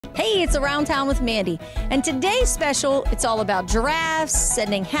Hey, it's Around Town with Mandy. And today's special, it's all about giraffes,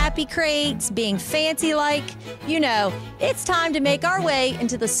 sending happy crates, being fancy like. You know, it's time to make our way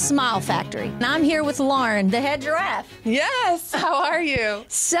into the Smile Factory. And I'm here with Lauren, the head giraffe. Yes, how are you?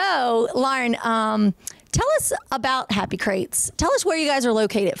 So, Lauren, tell us about Happy Crates. Tell us where you guys are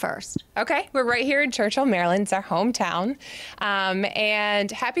located first. Okay, we're right here in Churchill, Maryland. It's our hometown. And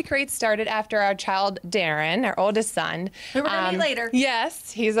Happy Crates started after our child, Darren, our oldest son. Who we're going to meet later.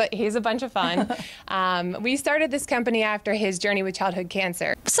 Yes, he's a bunch of fun. We started this company after his journey with childhood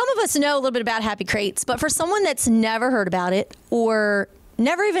cancer. Some of us know a little bit about Happy Crates, but for someone that's never heard about it or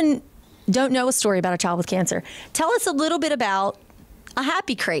never even don't know a story about a child with cancer, tell us a little bit about a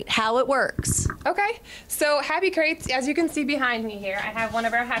Happy Crate, how it works. Okay, so Happy Crates, as you can see behind me here, I have one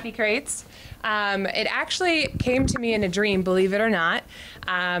of our Happy Crates. It actually came to me in a dream, believe it or not,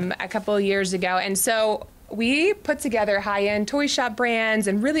 a couple of years ago. And so we put together high-end toy shop brands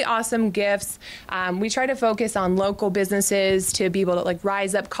and really awesome gifts. We try to focus on local businesses to be able to, like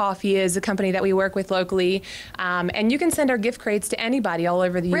Rise Up Coffee is a company that we work with locally. And you can send our gift crates to anybody all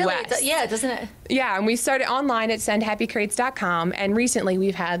over the U.S. Yeah, doesn't it? Yeah, and we started online at sendhappycrates.com, and recently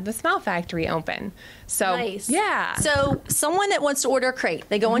we've had the Smile Factory open. So, nice. Yeah. So someone that wants to order a crate,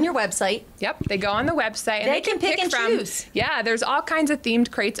 they go on your website. Yep, they go on the website and they can pick and choose. Yeah, there's all kinds of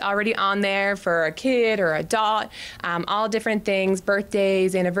themed crates already on there for a kid or adult, all different things,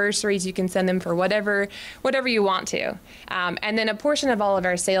 birthdays, anniversaries. You can send them for whatever you want to. And then a portion of all of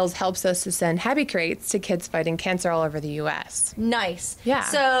our sales helps us to send Happy Crates to kids fighting cancer all over the U.S. Nice. Yeah.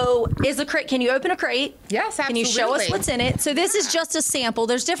 So can you open a crate? Yes, absolutely. Can you show us what's in it? So this is just a sample.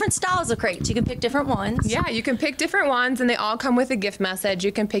 There's different styles of crates. You can pick different ones. Yeah, you can pick different ones, and they all come with a gift message.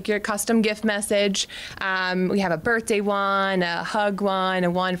 You can pick your custom gift message. We have a birthday one, a hug one, a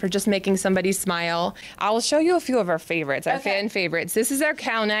one for just making somebody smile. I will show you a few of our favorites, our fan favorites. This is our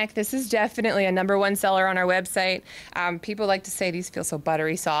cow neck. This is definitely a #1 seller on our website. People like to say these feel so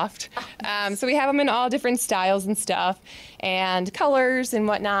buttery soft. So we have them in all different styles and stuff, and colors and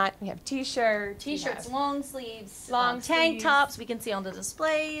whatnot. We have t-shirts. T-shirts, long sleeves, long tank sleeves. tops we can see on the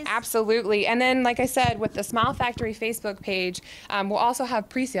displays. Absolutely. And then, like I said, with the Smile Factory Facebook page, we'll also have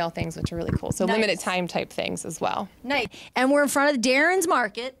pre-sale things, which are really cool. So nice. Limited time type things as well. Nice. And we're in front of Darren's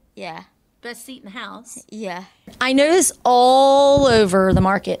Market. Yeah. Best seat in the house. Yeah. I notice all over the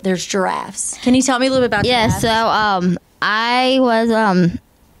market there's giraffes. Can you tell me a little bit about giraffes? Yeah, so I was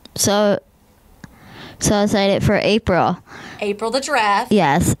so excited for April. April the giraffe.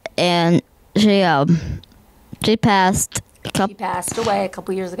 Yes, and she passed She passed away a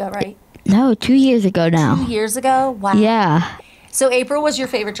couple years ago, right? No, 2 years ago now. 2 years ago? Wow. Yeah. So April was your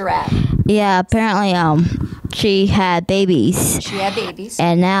favorite giraffe? Yeah, apparently she had babies. She had babies.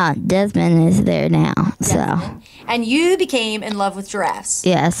 And now Desmond is there now. So and you became in love with giraffes.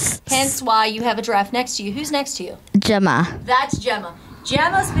 yes. Hence why you have a giraffe next to you. Who's next to you? Gemma. That's Gemma.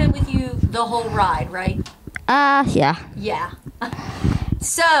 Gemma's been with you the whole ride, right? Yeah. Yeah.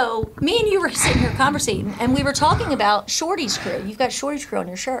 So, me and you were sitting here conversating, and we were talking about Shorty's Crew. You've got Shorty's Crew on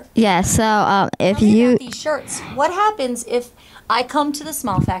your shirt. Yeah, so if Tell me you about these shirts. What happens if I come to the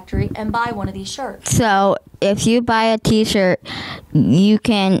Smile Factory and buy one of these shirts? So if you buy a t-shirt, you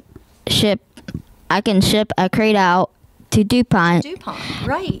can I can ship a crate out to DuPont. DuPont,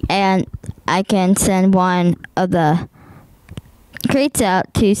 right. And I can send one of the crates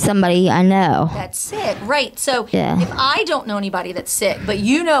out to somebody I know. That's sick. Right. So Yeah. if I don't know anybody that's sick, but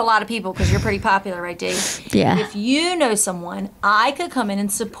you know a lot of people because you're pretty popular, right, Dave? Yeah. If you know someone, I could come in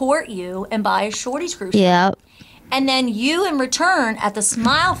and support you and buy a Shorty's Crew shirt. Yeah. And then you, in return, at the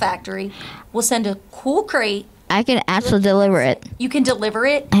Smile Factory, will send a cool crate. I can actually deliver it. You can deliver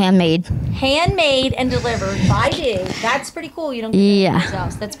it. Handmade. Handmade and delivered by Dave. That's pretty cool. You don't get that Yeah. at your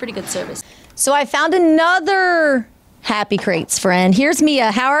house. That's pretty good service. So I found another Happy Crates friend. Here's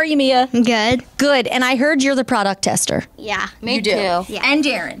Mia. How are you, Mia? Good. Good. And I heard you're the product tester. Yeah. You do. Yeah. And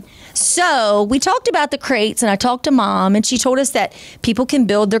Darren. So we talked about the crates, and I talked to Mom, and she told us that people can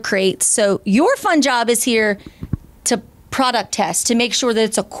build their crates. So your fun job is here to product test to make sure that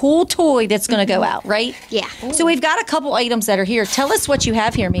it's a cool toy that's going to go out, right? Yeah. So we've got a couple items that are here. Tell us what you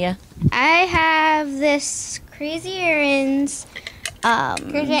have here, Mia. I have this Crazy Erin's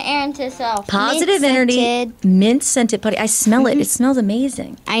Crazy Erin to sell. Positive Energy mint scented putty. I smell it. It smells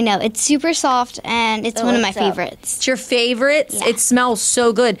amazing. I know. It's super soft, and it's one of my what's up? favorites. It's your favorite? Yeah. It smells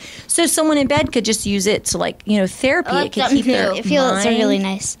so good. So someone in bed could just use it to, like, therapy. It could keep their It feels mind. really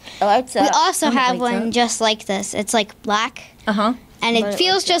nice. I like that. We also have like one that. just like this. It's like black, Uh-huh. and it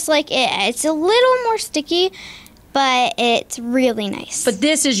feels just like it. It's a little more sticky, but it's really nice. But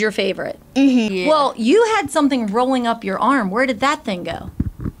this is your favorite. Mm-hmm. Yeah. Well, you had something rolling up your arm. Where did that thing go?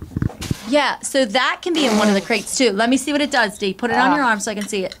 Yeah, so that can be in one of the crates too. Let me see what it does, Dee. Put it on your arm so I can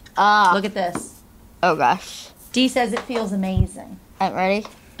see it. Look at this. Oh gosh. Dee says it feels amazing. Alright, ready?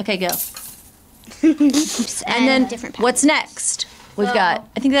 Okay, go. And then different what's next? We've got,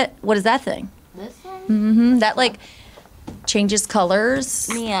 I think that, what is that thing? This one? Mm-hmm. That like changes colors.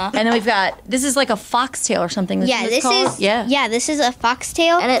 Yeah. And then we've got, this is like a foxtail or something. Yeah, this is this is a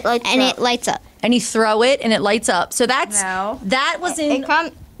foxtail, And it lights up. And you throw it and it lights up. So that's that was in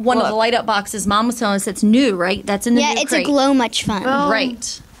one of the light up boxes. Mom was telling us it's new, right? That's in the new it's crate. a glow much fun.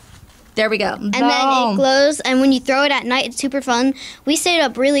 Right. There we go. And then it glows, and when you throw it at night, it's super fun. We stayed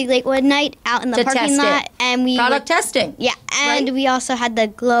up really late one night out in the To parking test lot, it. and we Product testing. Yeah, and right? we also had the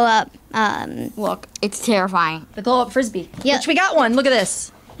glow up. Look, it's terrifying. The glow up frisbee. Yep. Which we got one. Look at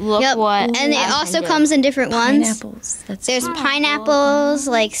this. Look Yep. what. And it also comes in different ones. Pineapples. That's There's pineapples,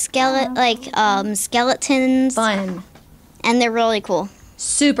 like skeletons, fun. and they're really cool.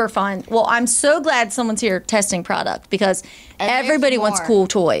 Super fun. Well, I'm so glad someone's here testing product because everybody wants more. cool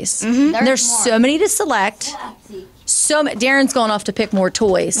toys. Mm-hmm. There's so many to select. Darren's going off to pick more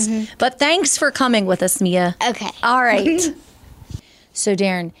toys. But thanks for coming with us, Mia. Okay. All right. So,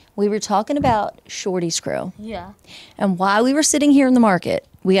 Darren, we were talking about Shorty's Crew. Yeah. And while we were sitting here in the market,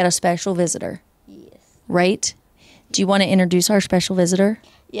 we had a special visitor. Yes. Right? Do you want to introduce our special visitor?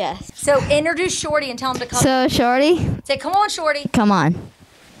 Yes. So, introduce Shorty and tell him to come. So, Shorty, Say, come on, Shorty. come on.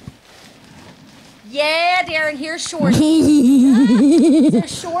 Yeah, Darren, here's Shorty. So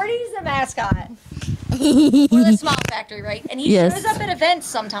Shorty's the mascot for the Smile Factory, right? And he Yes. shows up at events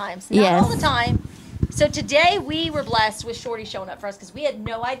sometimes, not Yes. all the time. So today we were blessed with Shorty showing up for us because we had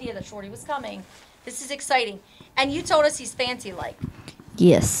no idea that Shorty was coming. This is exciting. And you told us he's fancy-like.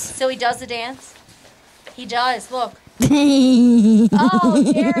 Yes. So he does the dance? He does, look. Oh,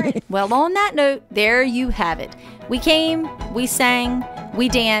 Darren. Well, on that note, there you have it. We came, we sang, we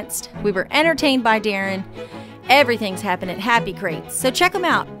danced, we were entertained by Darren. Everything's happened at Happy Crates. So check them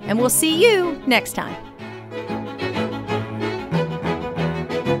out, and we'll see you next time.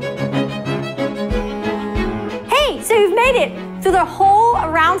 Hey, so you've made it through the whole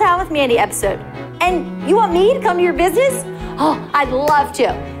Around Town with Mandy episode. And you want me to come to your business? Oh, I'd love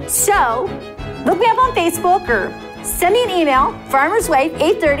to. So, look me up on Facebook or send me an email,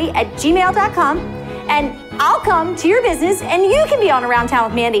 farmerswave830@gmail.com, and I'll come to your business and you can be on Around Town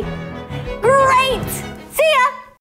with Mandy. Great! See ya!